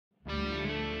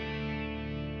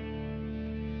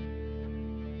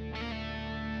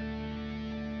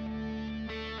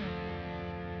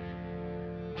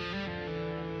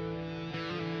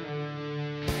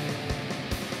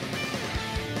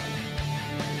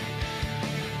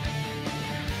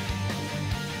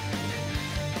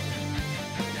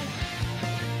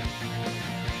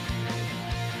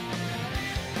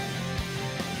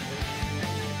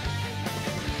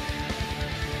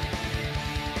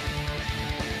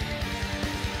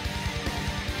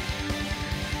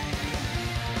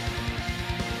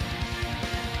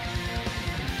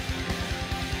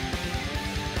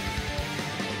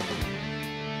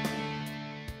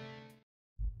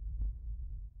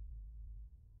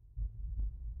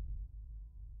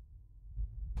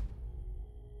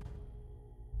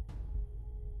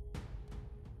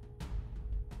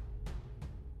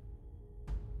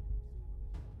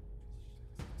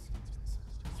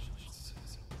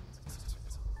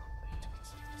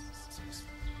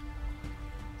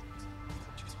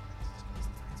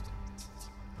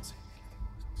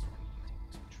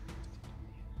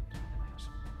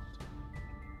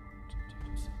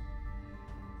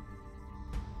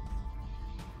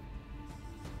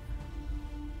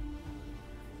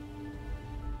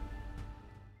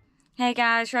Hey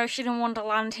guys, Roisin in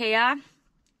Wonderland here.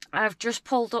 I've just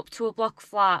pulled up to a block of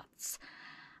flats.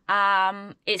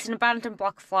 It's an abandoned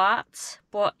block of flats,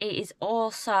 but it is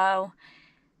also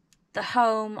the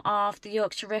home of the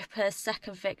Yorkshire Ripper's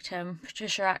second victim,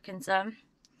 Patricia Atkinson.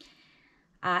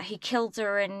 He killed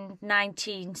her in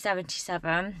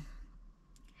 1977.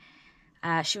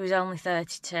 She was only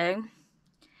 32.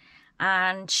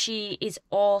 And she is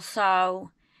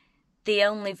also the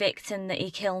only victim that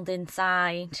he killed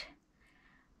inside.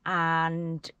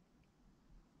 And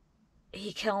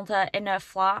he killed her in her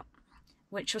flat,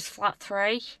 which was flat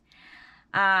 3.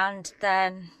 And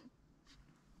then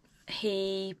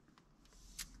he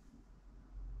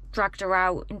dragged her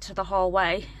out into the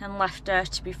hallway and left her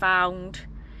to be found.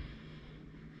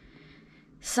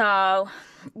 So,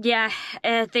 yeah,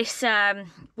 this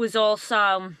was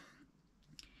also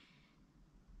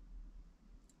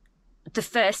the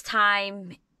first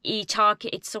time he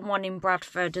targeted someone in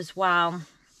Bradford as well.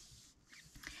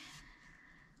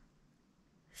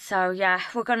 So yeah,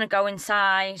 we're going to go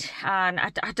inside, and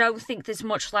I don't think there's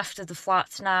much left of the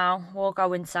flats now. We'll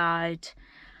go inside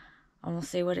and we'll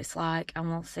see what it's like, and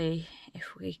we'll see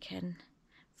if we can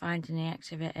find any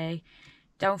activity.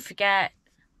 Don't forget,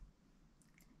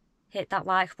 hit that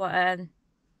like button,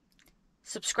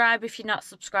 subscribe if you're not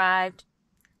subscribed,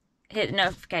 hit the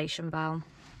notification bell.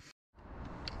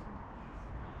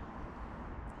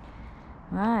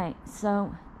 Right,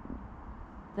 so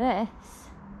this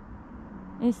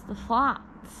is the flats.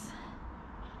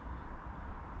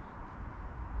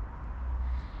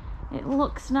 It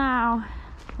looks now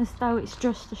as though it's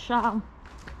just a shell.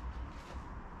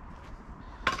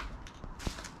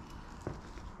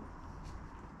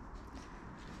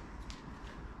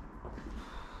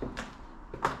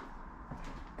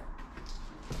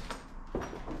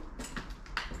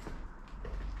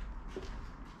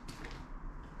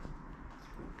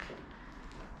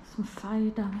 Some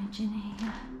fire damage in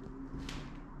here.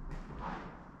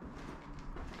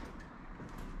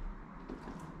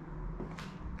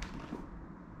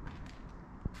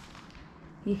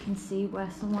 You can see where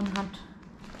someone had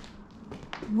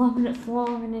laminate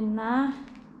flooring in there.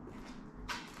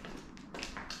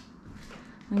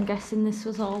 I'm guessing this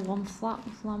was all one flat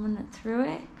with laminate through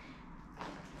it.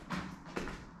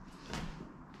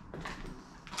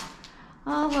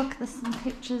 Oh look, there's some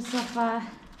pictures of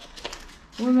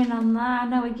women on there. I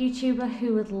know a YouTuber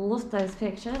who would love those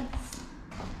pictures.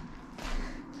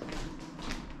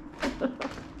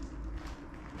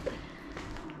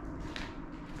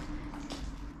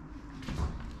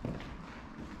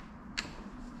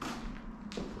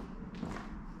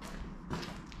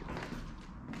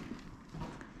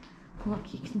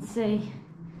 Look, you can see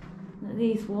that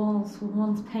these walls were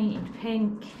once painted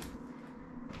pink.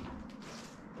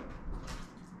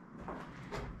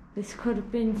 This could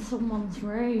have been someone's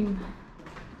room.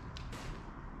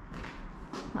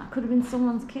 That could have been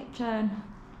someone's kitchen.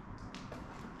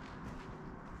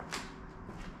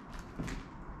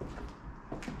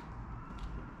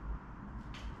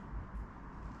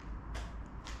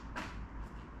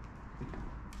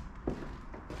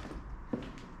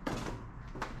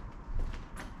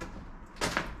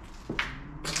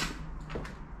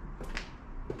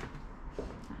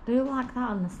 I do like that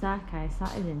on the staircase,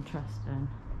 that is interesting.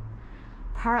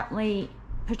 Apparently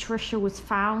Patricia was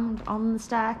found on the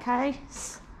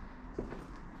staircase.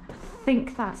 I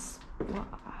think that's what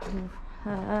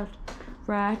I've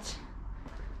read.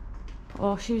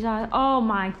 Or she was either, oh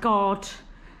my god.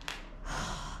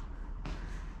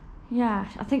 Yeah,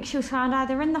 I think she was found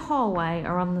either in the hallway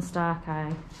or on the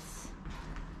staircase.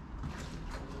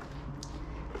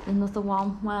 Another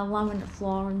one where laminate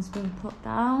flooring's been put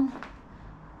down.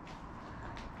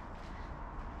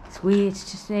 It's weird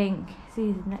to think,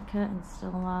 see the net curtain's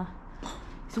still there.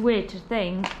 It's weird to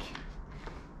think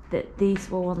that these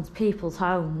were once people's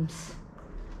homes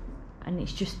and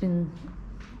it's just been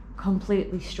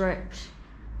completely stripped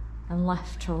and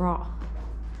left to rot.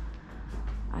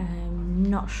 I'm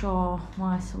not sure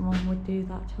why someone would do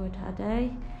that to a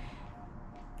teddy,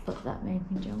 but that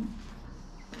made me jump.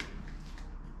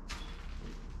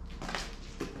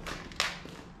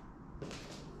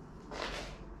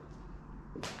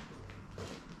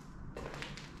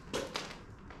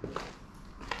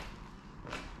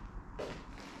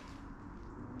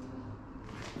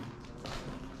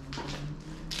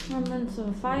 And then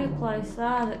some fireplace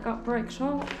there that got bricked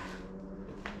up.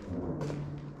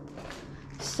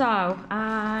 So,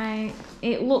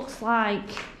 it looks like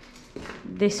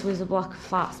this was a block of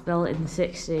flats built in the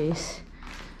 60s.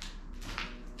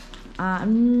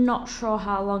 I'm not sure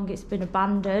how long it's been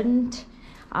abandoned.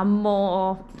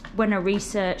 When I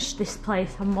researched this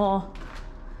place, I'm more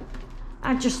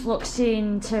I just looked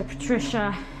into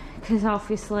Patricia because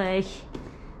obviously,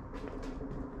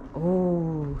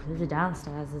 oh, there's a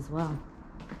downstairs as well.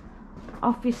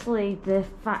 Obviously, the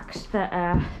fact that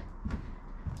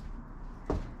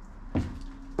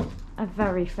a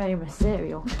very famous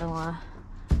serial killer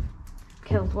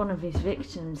killed one of his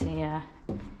victims here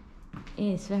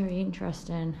is very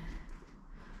interesting.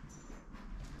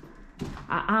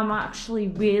 I'm actually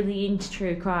really into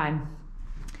true crime,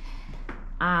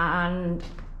 and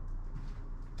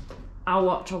I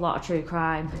watch a lot of true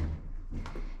crime,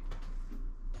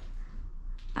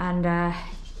 and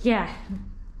yeah,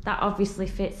 that obviously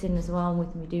fits in as well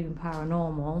with me doing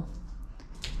paranormal.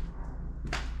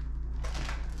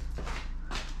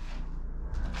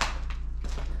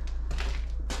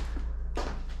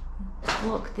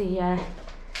 Look, the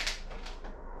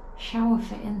shower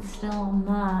fitting's still on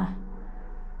there.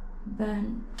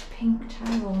 Burnt pink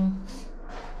tiles.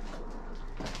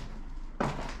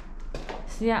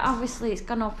 So yeah, obviously it's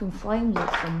gone up in flames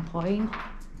at some point.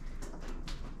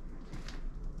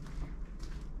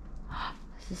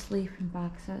 There's a sleeping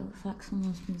bag, so it looks like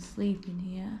someone's been sleeping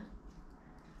here.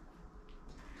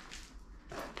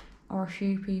 Or a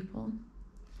few people.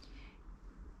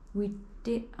 We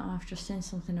did... Oh, I've just seen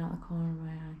something out of the corner of my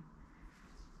eye.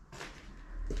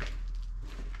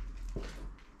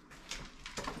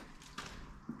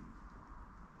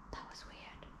 That was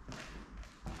weird.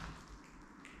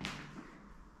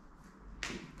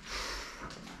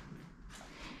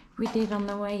 We did on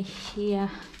the way here,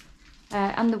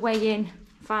 on the way in,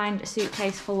 find a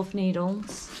suitcase full of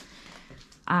needles.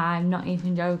 I'm not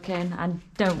even joking. I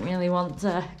don't really want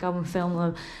to go and film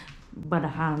them, but I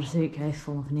found a suitcase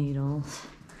full of needles.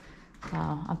 So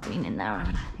I've been in there,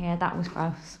 and yeah, that was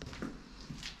gross.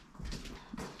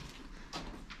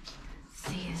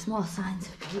 See, there's more signs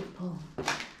of people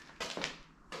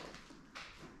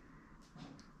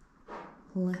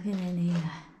living in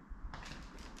here.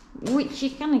 Which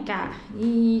you're gonna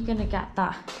get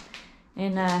that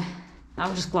in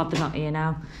I'm just glad they're not here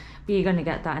now. But you're gonna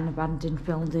get that in abandoned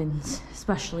buildings,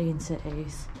 especially in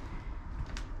cities.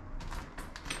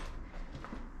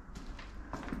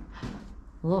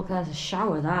 Look, there's a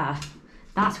shower there.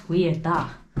 That's weird, that.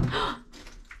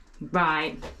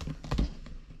 Right.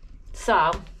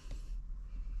 So,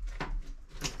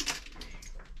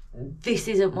 this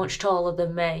isn't much taller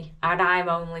than me, and I'm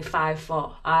only 5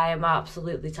 foot. I am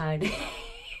absolutely tiny.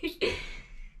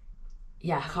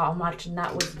 Yeah, I can't imagine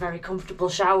that was a very comfortable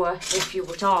shower if you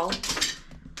were tall.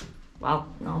 Well,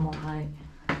 normal height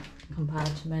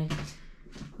compared to me.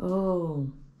 Oh.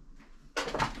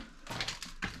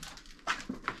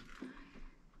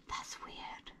 That's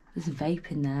weird. There's a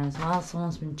vape in there as well.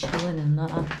 Someone's been chilling in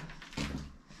there.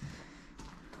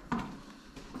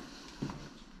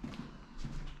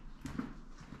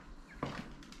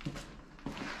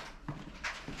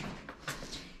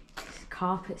 This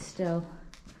carpet's still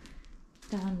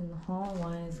down in the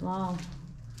hallway as well.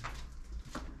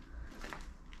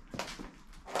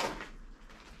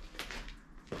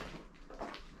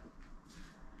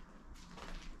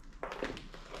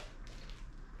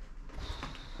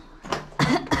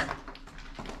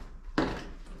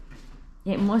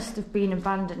 It must have been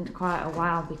abandoned quite a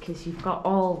while because you've got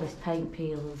all this paint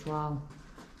peel as well.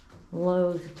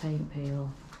 Loads of paint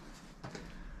peel.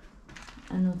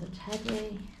 Another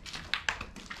teddy.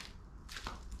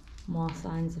 More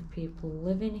signs of people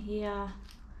living here.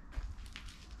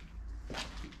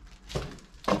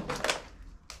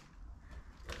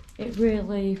 It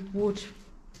really would.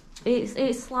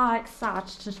 It's like sad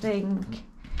to think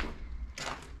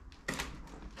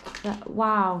that,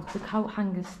 wow, the coat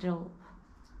hanger's still up.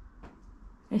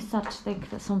 It's sad to think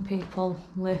that some people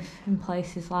live in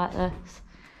places like this.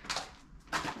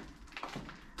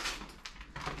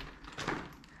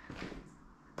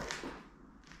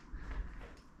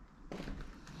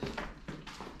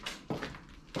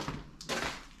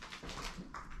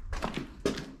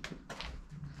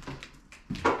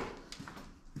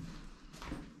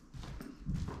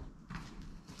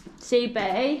 CB,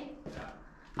 yeah.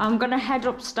 I'm gonna head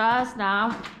upstairs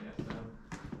now.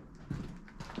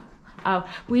 Oh,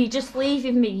 were you just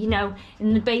leaving me, you know,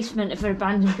 in the basement of an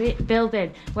abandoned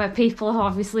building where people have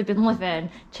obviously been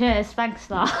living? Cheers, thanks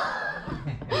for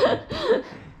that.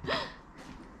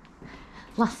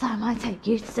 Last time I take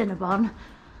you to Cinnabon.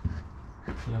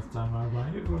 Last time I buy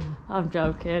it one. I'm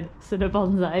joking.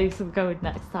 Cinnabon's ace, I'm going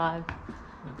next time.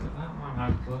 Look at that one,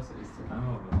 how close it is to come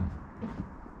over there.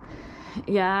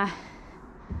 Yeah.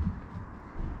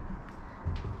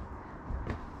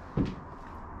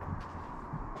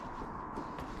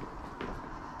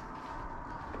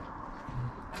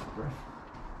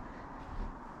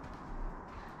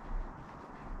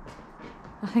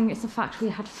 I think it's the fact we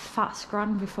had fat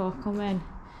scran before coming.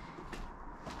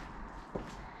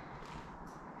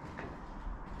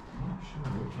 I'm not sure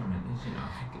which one it is, you know. I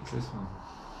think it's this one.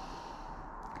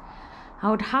 I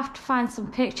would have to find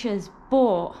some pictures,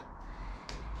 but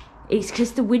it's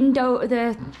because the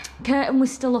curtain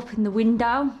was still up in the window.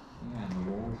 Yeah, and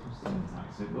the walls were still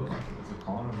intact, so it looked like it was a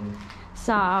corner room.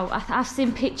 So I've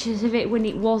seen pictures of it when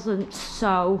it wasn't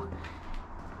so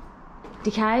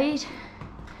decayed.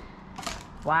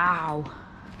 Wow.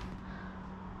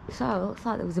 So it looks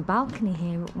like there was a balcony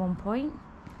here at one point.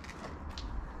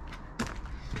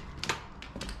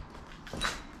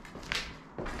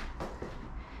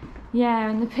 Yeah,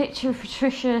 in the picture of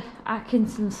Patricia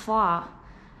Atkinson's flat,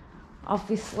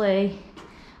 obviously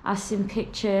I've seen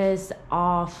pictures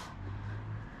of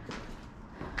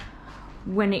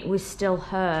when it was still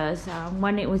hers and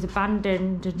when it was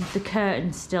abandoned and the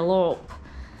curtain's still up,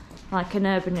 like an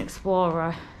urban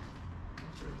explorer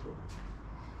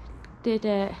did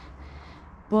it.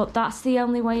 But that's the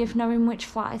only way of knowing which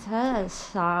flat is hers,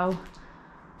 so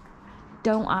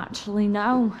don't actually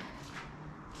know.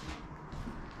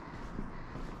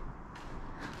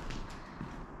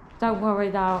 Don't worry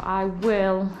though, I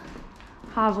will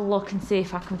have a look and see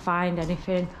if I can find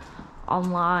anything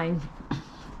online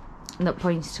that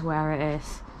points to where it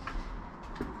is.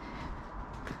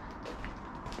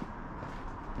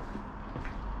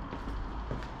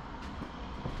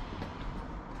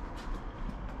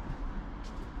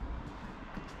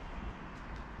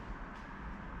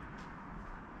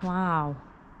 Wow.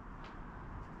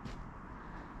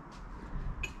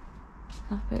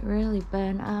 That bit really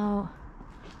burnt out.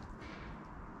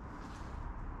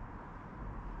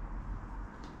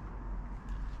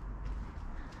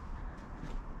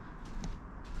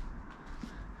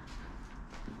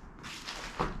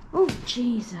 Oh,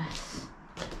 Jesus.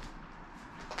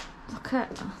 Look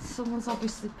at, someone's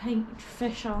obviously painted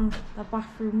fish on the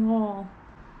bathroom wall.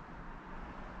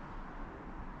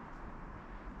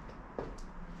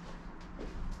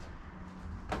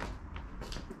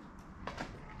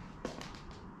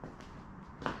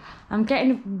 I'm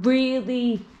getting a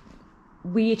really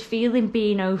weird feeling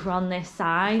being over on this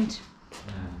side.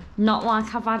 Yeah. Not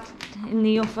like I've had in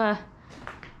the other.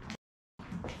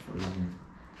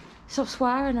 Stop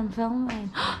swearing, I'm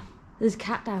filming. There's a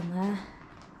cat down there.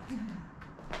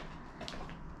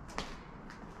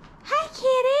 Hi,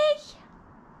 kitty!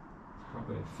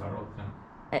 Probably a feral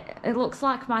cat. It looks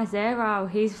like my Zero.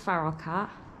 He's a feral cat.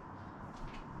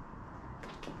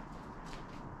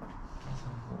 That's how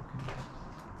I'm walking.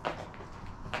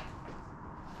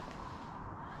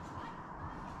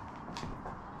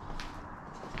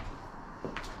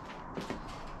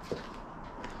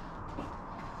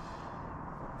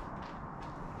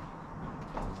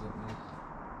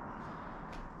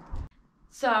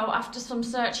 So after some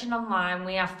searching online,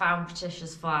 we have found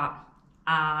Patricia's flat,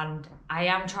 and I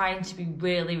am trying to be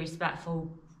really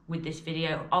respectful with this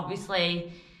video.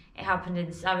 Obviously, it happened in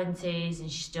the 70s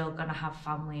and she's still gonna have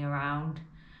family around,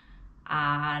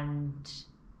 and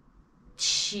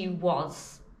she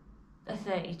was a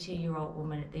 32-year-old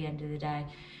woman at the end of the day.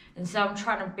 And so I'm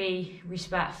trying to be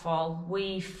respectful.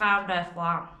 We found her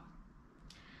flat,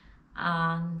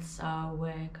 and so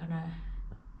we're gonna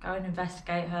go and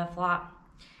investigate her flat.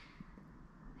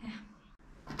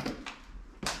 Yeah.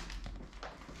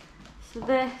 So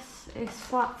this is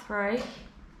flat 3,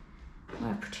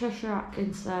 where Patricia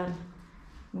Atkinson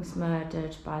was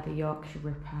murdered by the Yorkshire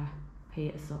Ripper,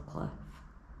 Peter Sutcliffe.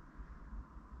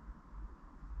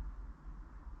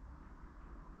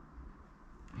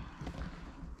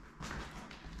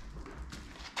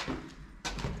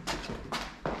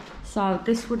 So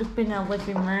this would have been a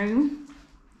living room.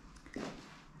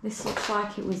 This looks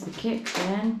like it was the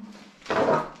kitchen.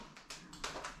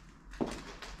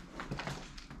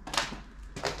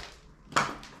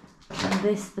 And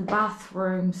this the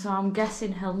bathroom, so I'm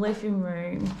guessing her living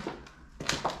room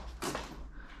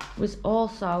was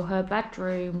also her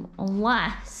bedroom,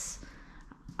 unless,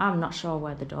 I'm not sure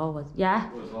where the door was. Yeah?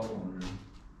 It was all one room.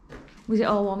 Was it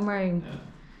all one room? Yeah.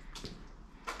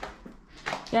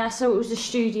 Yeah, so it was a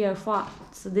studio flat.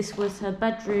 So this was her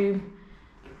bedroom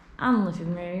and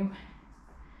living room.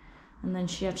 And then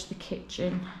she had the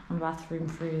kitchen and bathroom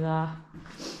through there.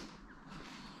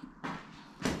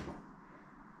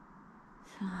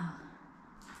 So.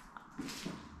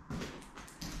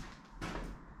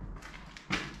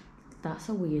 That's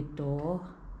a weird door.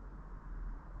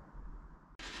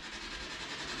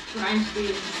 Trying to be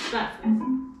respectful.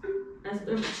 Trying to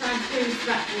be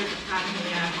respectful as I can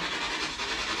here.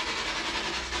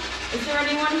 Is there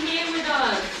anyone here with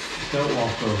us? Don't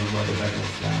walk over where the bed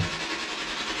was there.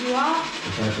 You are?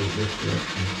 If I do this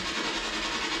direction.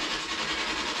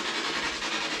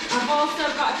 I've also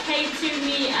got a K2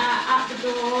 meter at the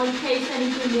door in case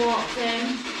anything walks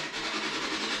in.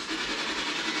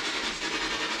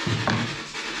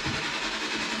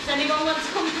 Does anyone want to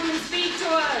come through and speak to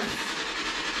us?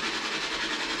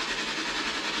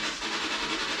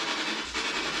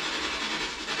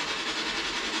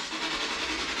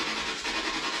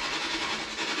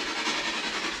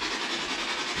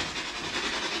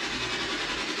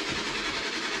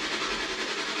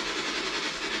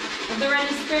 Are there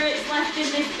any spirits left in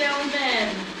this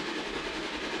building?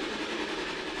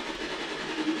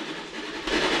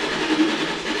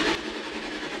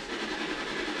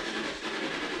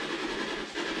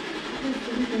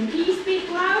 Can you speak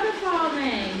louder for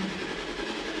me?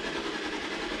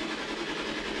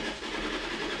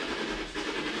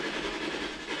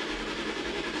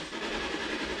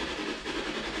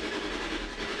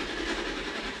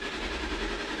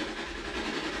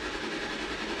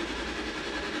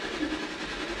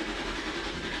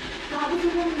 That was a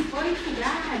woman's voice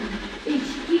again.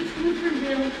 She keeps coming through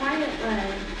really quietly.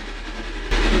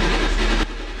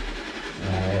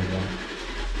 There you go.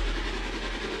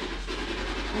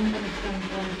 I'm going to stand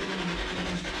for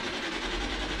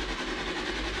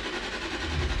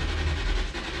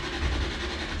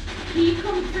Can you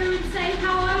come through and say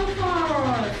hello for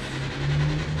us?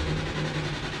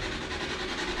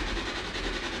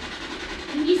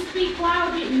 Can you speak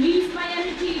louder and use my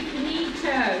energy if you need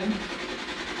to?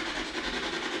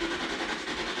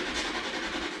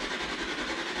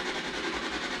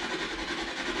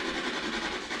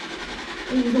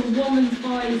 It was a woman's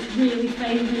voice really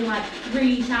faintly, like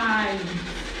 3 times.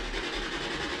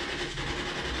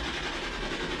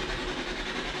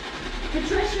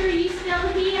 Patricia, are you still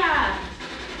here?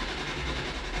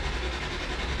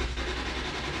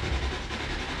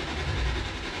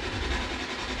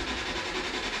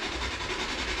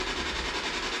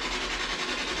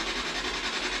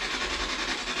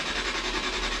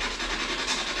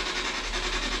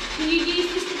 Can you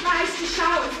use this device to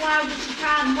shout as loud as you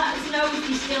can? Let us know if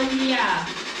you're still here.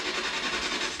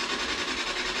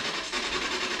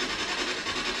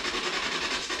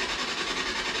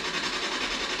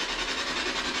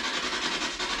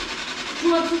 Do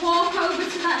you want to walk over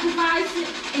to that device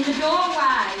in the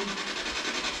doorway?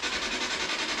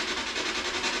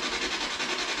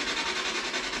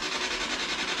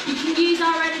 You can use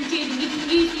our energy, you can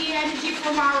use the energy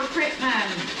from our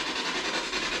equipment.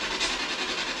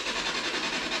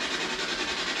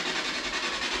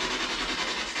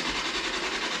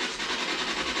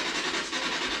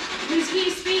 Please can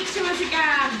you speak to us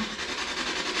again?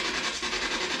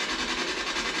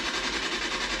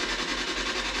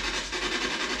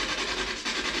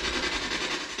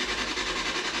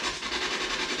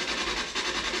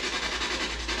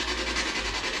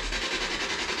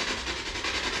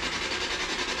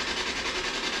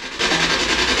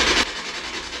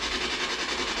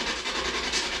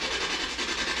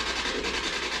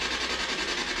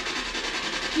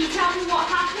 Can you tell me what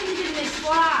happened in this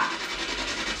flat?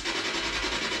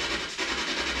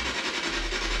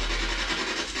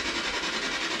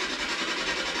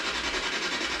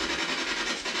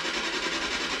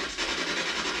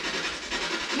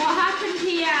 What happened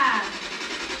here?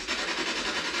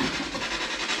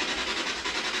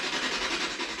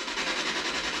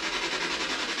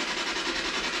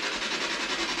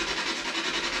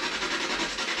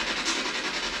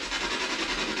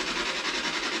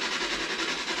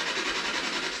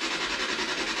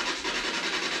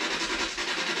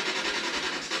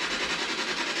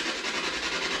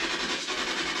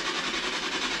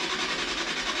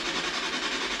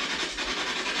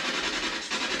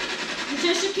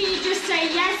 Patricia, can you just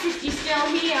say yes if you're still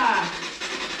here?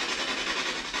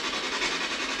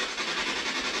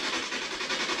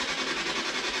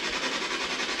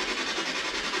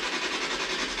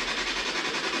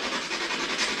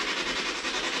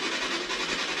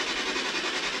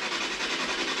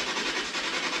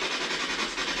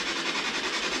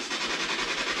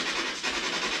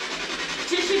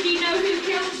 Patricia, do you know who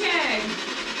killed you?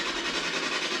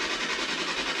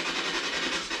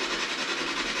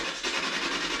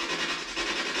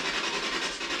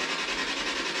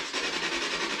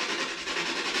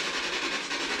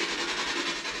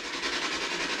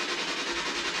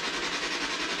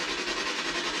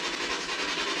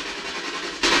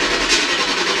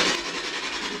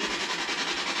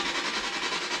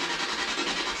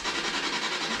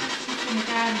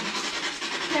 Again.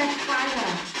 Press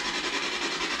fire.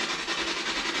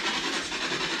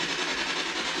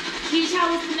 Can you tell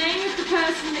us the name of the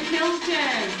person that killed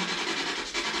you?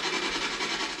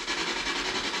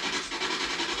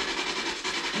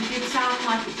 did sound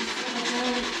like it just gonna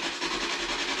hurt.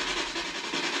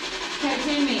 K2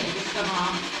 meter just gone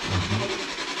off.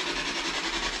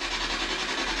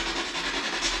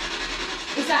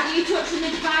 Is that you touching the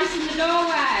device in the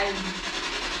doorway?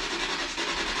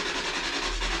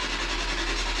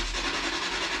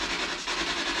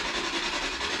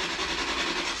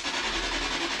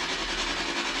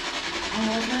 Oh, I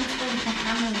was going to bring my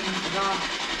camera and I forgot.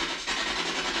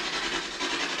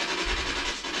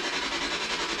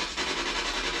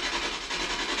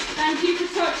 Thank you for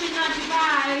touching that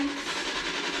device.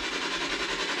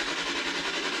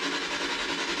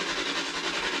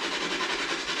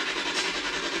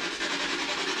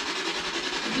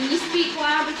 Can you speak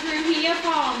louder through here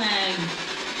for me?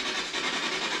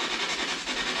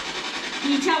 Can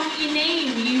you tell me your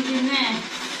name using this?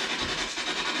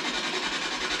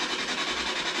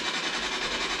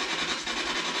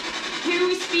 Who are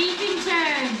we speaking to?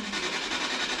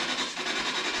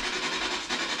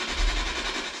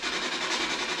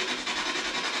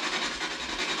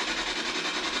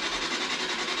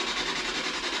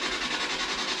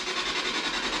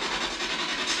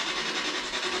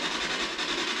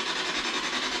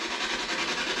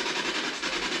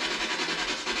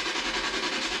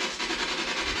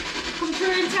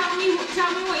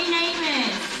 Tell me what your name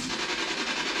is.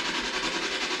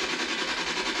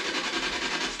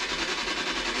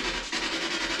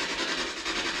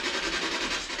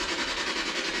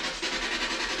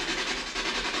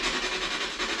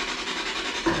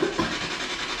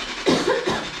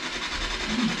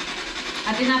 I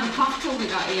didn't have a cough till we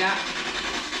got here.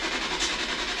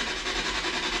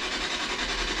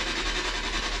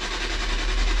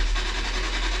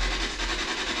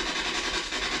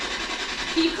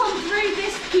 Can you come through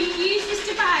this? Can you use this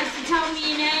device to tell me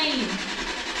your name?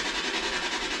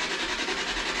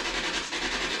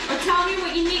 Or tell me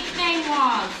what your nickname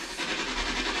was?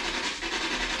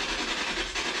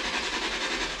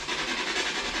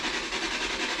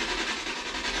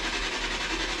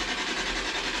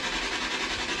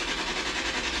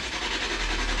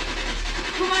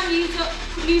 Come on,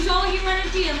 use all your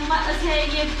energy and let us hear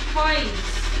your voice.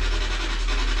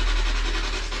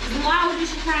 As loud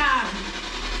as you can.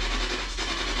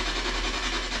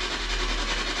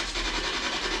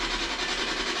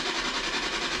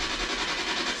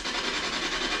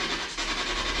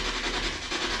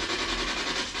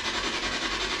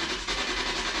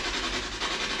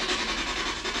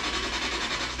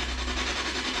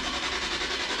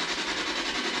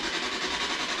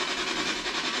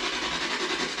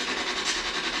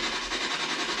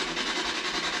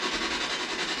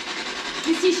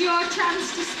 This is your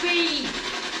chance to speak.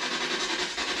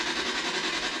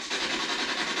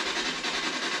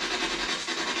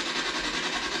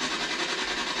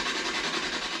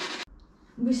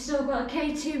 We've still got a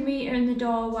K2 meter in the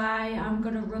doorway. I'm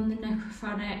going to run the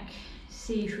necrophonic,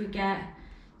 see if we get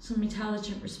some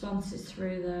intelligent responses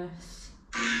through this.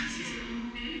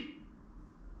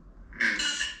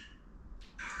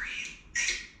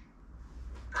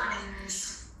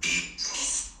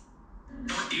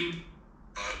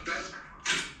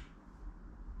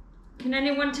 Can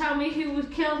anyone tell me who was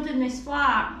killed in this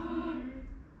flat?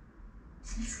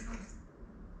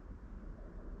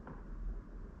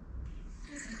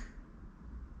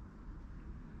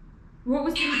 What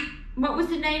was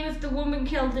the name of the woman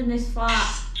killed in this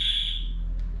flat?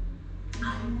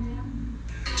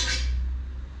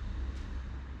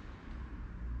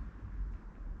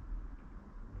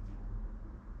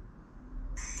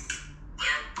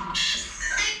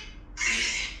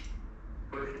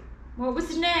 What was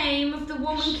the name of the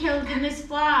woman killed in this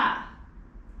flat?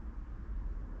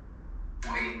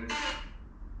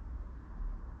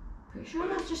 Pretty sure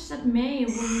that just said me, a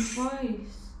woman's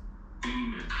voice.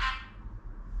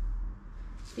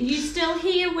 Are you still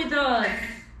here with us?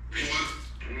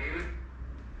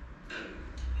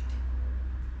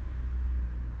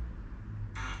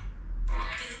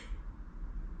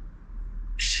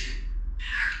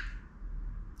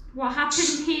 What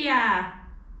happened here?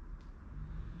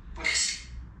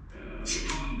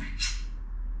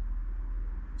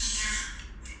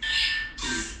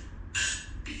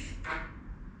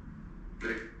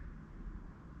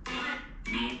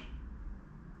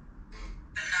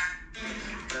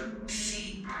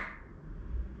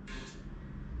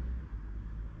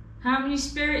 How many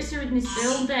spirits are in this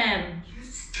building?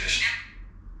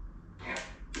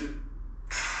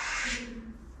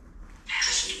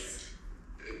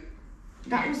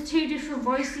 That was two different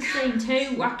voices saying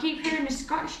too. I keep hearing a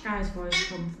Scottish guy's voice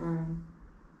come through.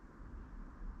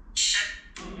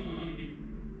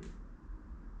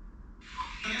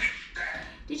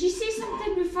 Did you see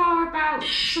something before about about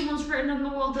someone's written on the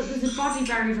wall that there's a body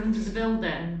buried under the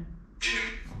building?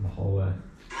 On the hallway.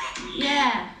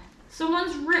 Yeah.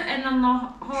 Someone's written on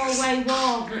the hallway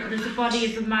wall that there's a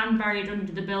body of a man buried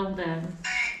under the building.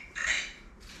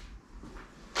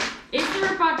 Is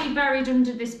there a body buried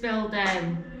under this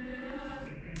building?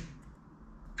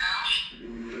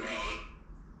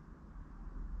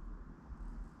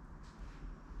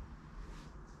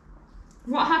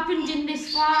 What happened in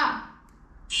this flat?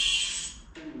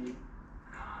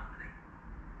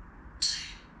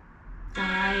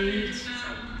 Died.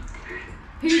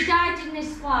 Who died in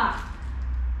this flat?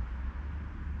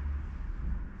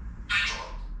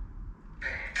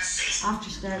 I've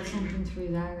just heard something through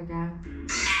there again.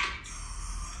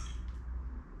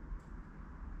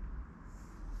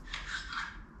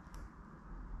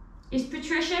 Is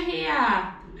Patricia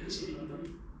here?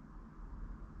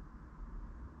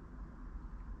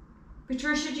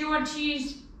 Patricia, do you want to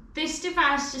use this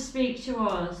device to speak to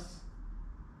us?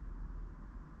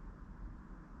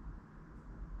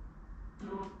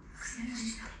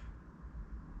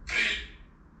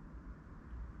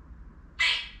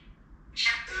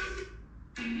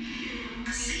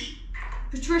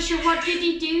 Patricia, what did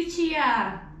he do to you?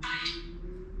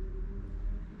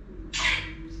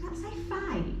 Does that say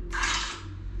fight?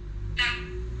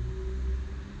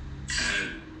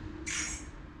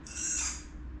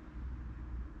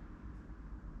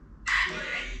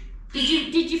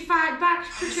 Did you fight back,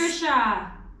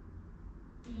 Patricia?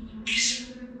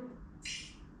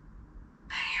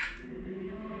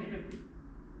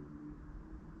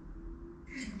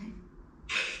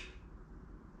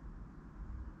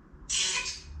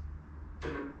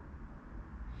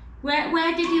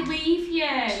 Where did he leave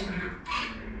you?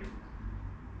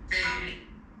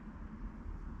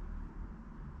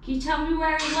 Can you tell me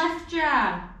where he left you?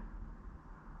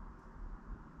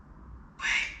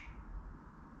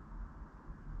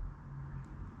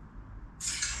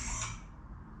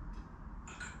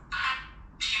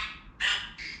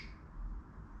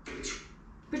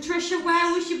 Patricia,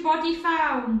 where was your body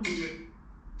found?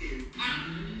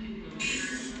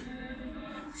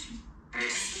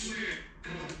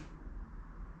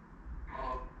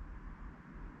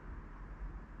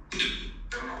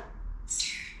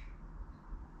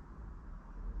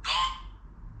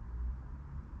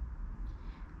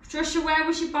 Patricia, where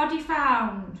was your body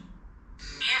found?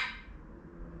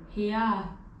 Here.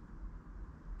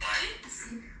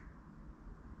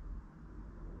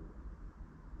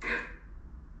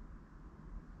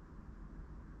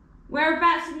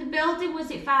 Whereabouts in the building was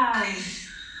it found?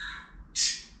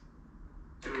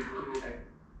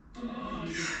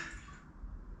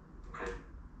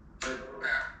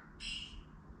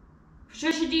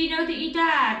 Patricia, do you know that you're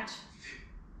dead?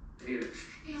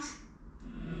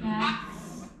 Yeah.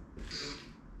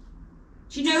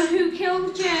 Do you know who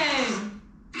killed you?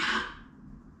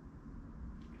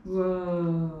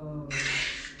 Whoa.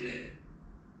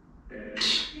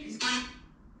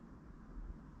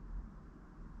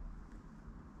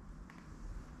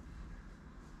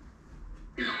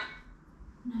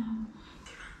 No.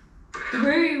 The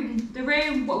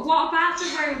room. What about the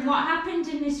room? What happened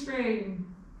in this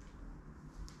room?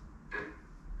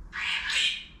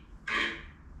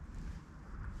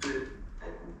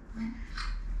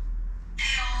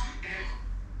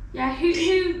 Yeah,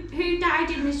 who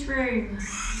died in this room?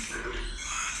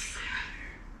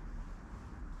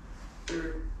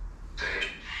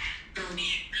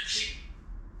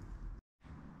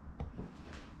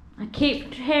 I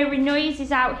keep hearing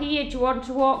noises out here. Do you want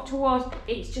to walk towards...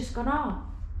 It's just gone off.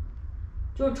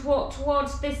 Do you want to walk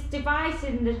towards this device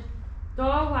in the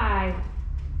doorway?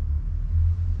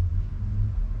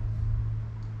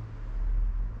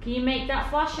 Can you make that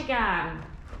flash again?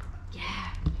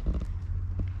 Yeah.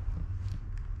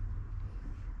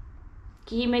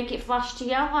 Can you make it flash to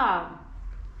yellow?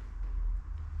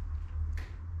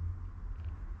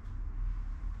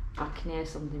 I can hear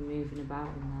something moving about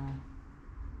in there.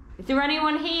 Is there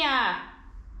anyone here?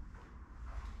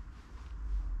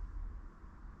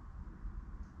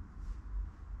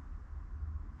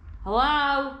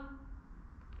 Hello?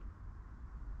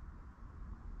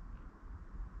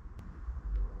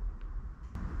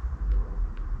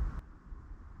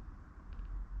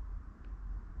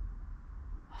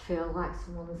 I feel like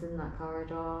someone's in that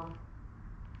corridor.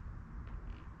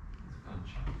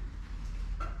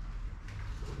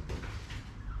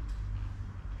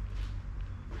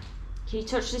 Can you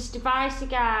touch this device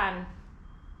again?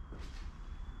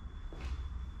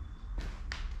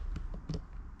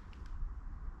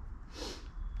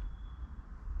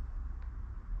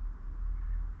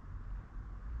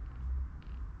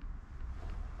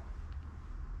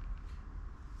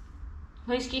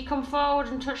 Please can you come forward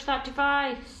and touch that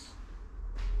device?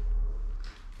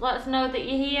 Let us know that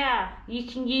you're here. You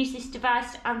can use this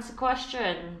device to answer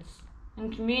questions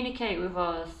and communicate with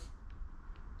us.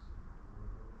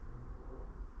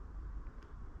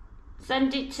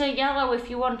 Send it to yellow if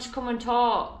you want to come and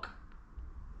talk.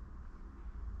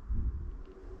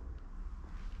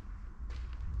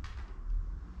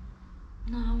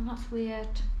 No, that's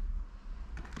weird.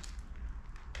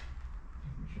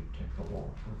 We should take a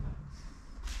walk for that.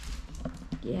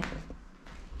 Yeah.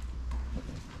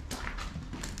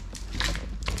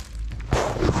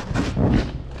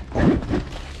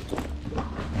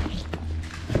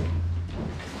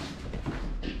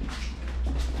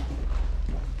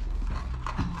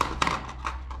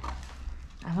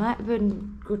 I might have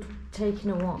been good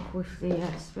taking a walk with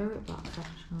the spirit box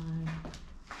actually.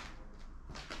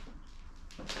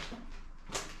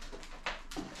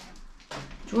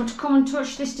 Do you want to come and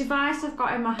touch this device I've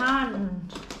got in my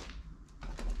hand?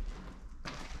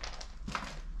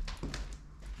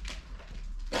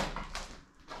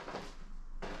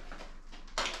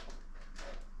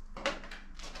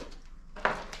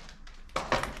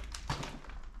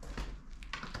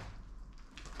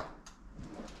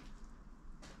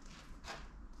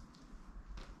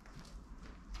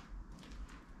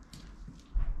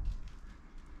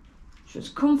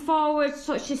 Just come forward,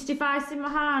 touch this device in my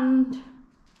hand.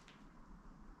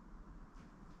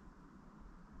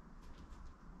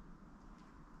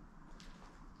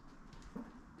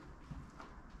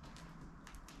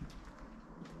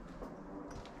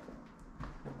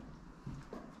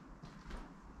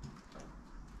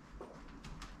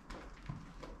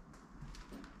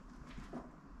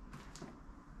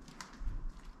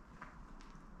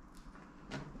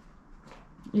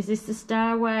 Is this the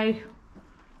stairway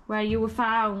where you were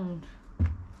found?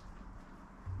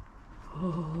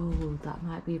 Oh, that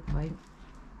might be a point.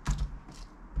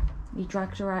 You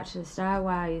dragged her out to the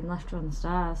stairway and left her on the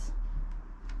stairs.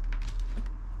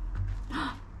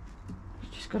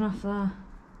 She's just gone off there.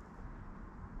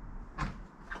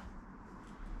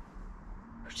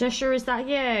 Patricia, is that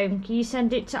you? Can you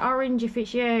send it to orange if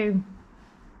it's you?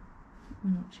 Oh,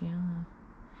 not yellow.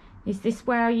 Is this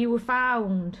where you were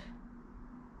found?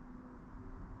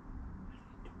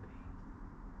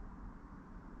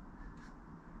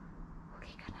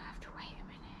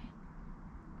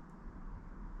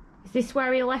 Is this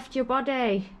where he left your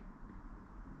body?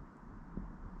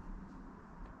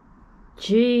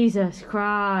 Jesus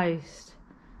Christ.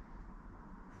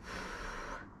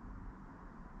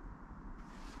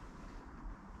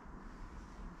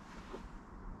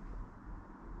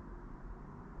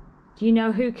 Do you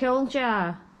know who killed you?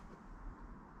 Are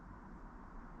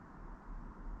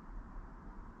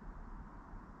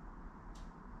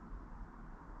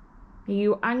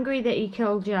you angry that he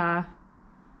killed you?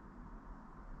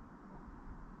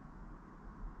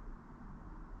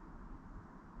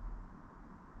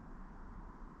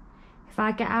 If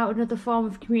I get out another form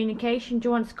of communication, do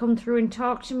you want to come through and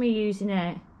talk to me using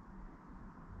it?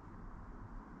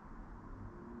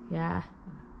 Yeah.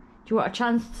 Do you want a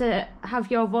chance to have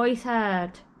your voice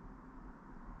heard?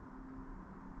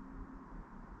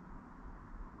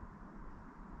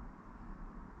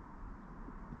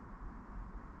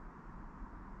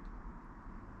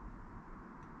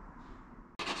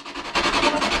 Do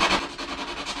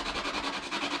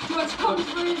you want to come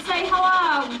through and say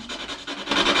hello?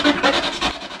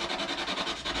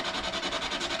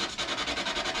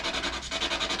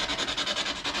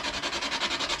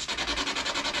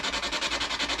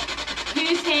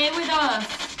 Who's here with us?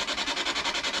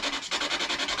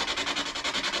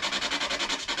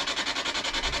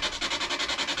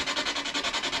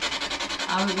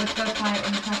 I would go quiet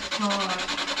when you press pause.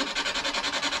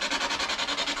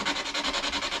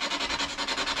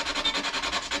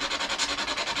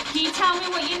 Can you tell me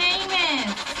what your name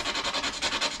is?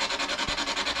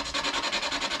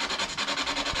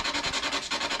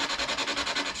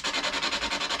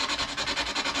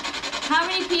 How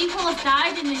many people have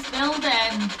died in this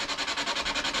building?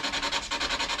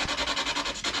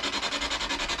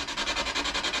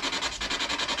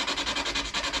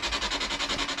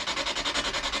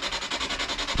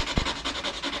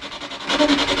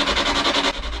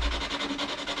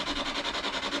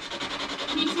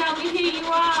 Can you tell me who you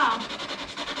are?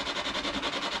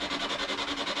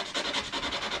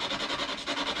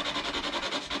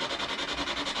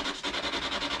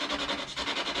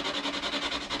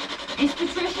 Is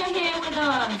Patricia here with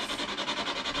us?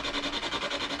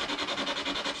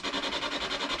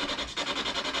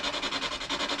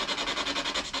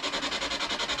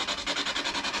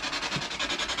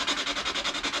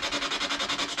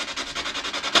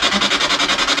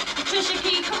 Patricia,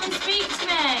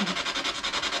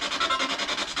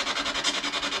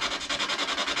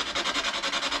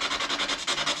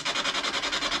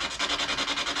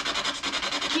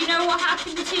 know what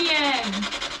happened to you?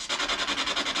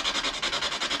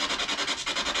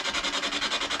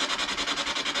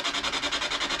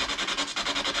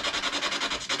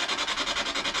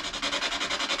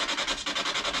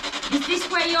 Is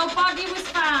this where your body was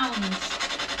found?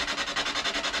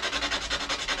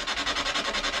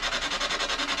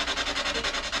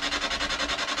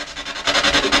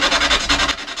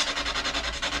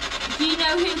 Do you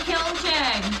know who killed you?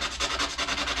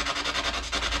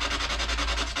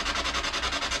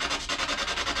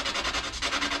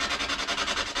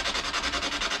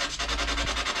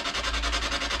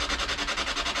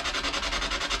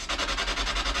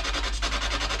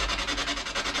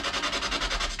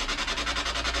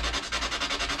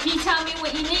 Can you tell me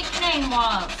what your nickname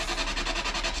was?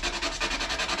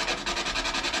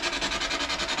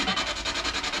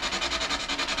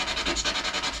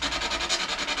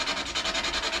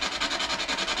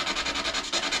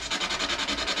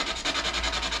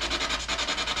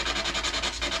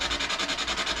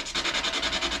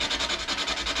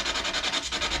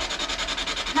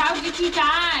 How did you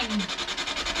die?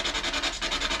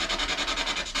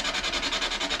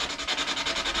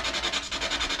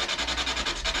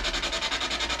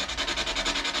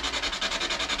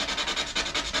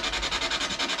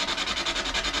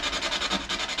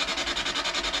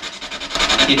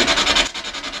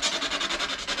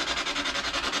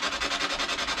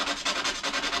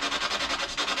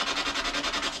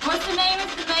 What's the name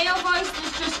of the male voice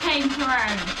that just came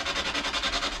through?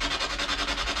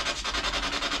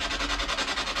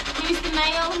 Who's the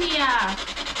male here?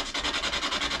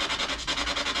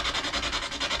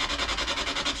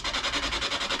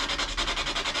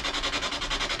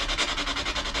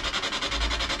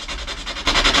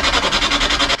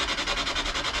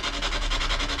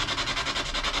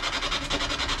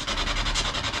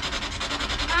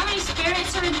 How many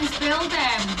spirits are in this building?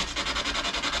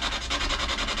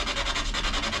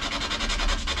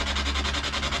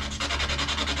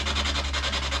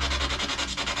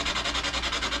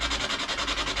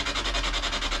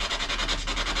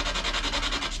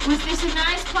 Was this a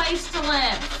nice place to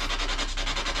live?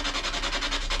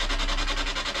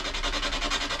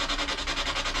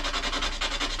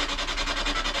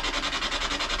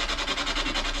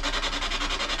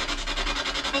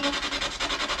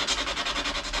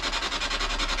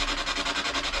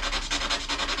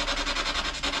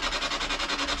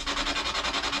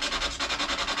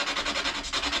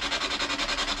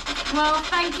 Well,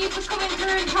 thank you for coming through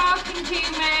and talking to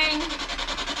me.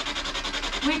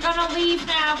 We're gonna leave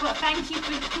now, but thank you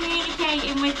for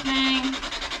communicating with me.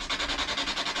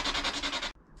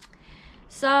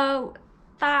 So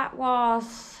that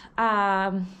was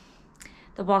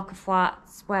the block of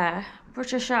flats where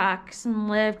Patricia Atkinson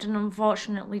lived and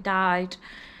unfortunately died.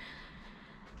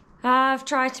 I've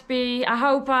tried to be, I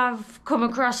hope I've come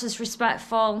across as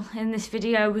respectful in this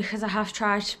video because I have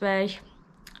tried to be.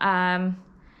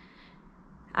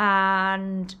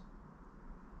 And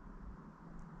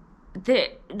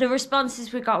the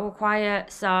responses we got were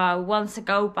quiet, so once I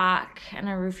go back and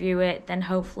I review it, then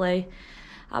hopefully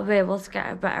I'll be able to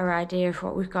get a better idea of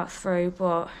what we've got through.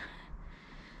 But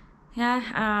yeah,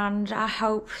 and I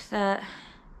hope that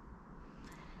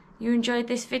you enjoyed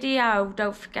this video.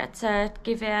 Don't forget to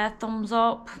give it a thumbs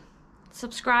up,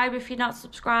 subscribe if you're not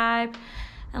subscribed,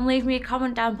 and leave me a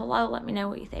comment down below. Let me know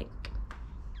what you think.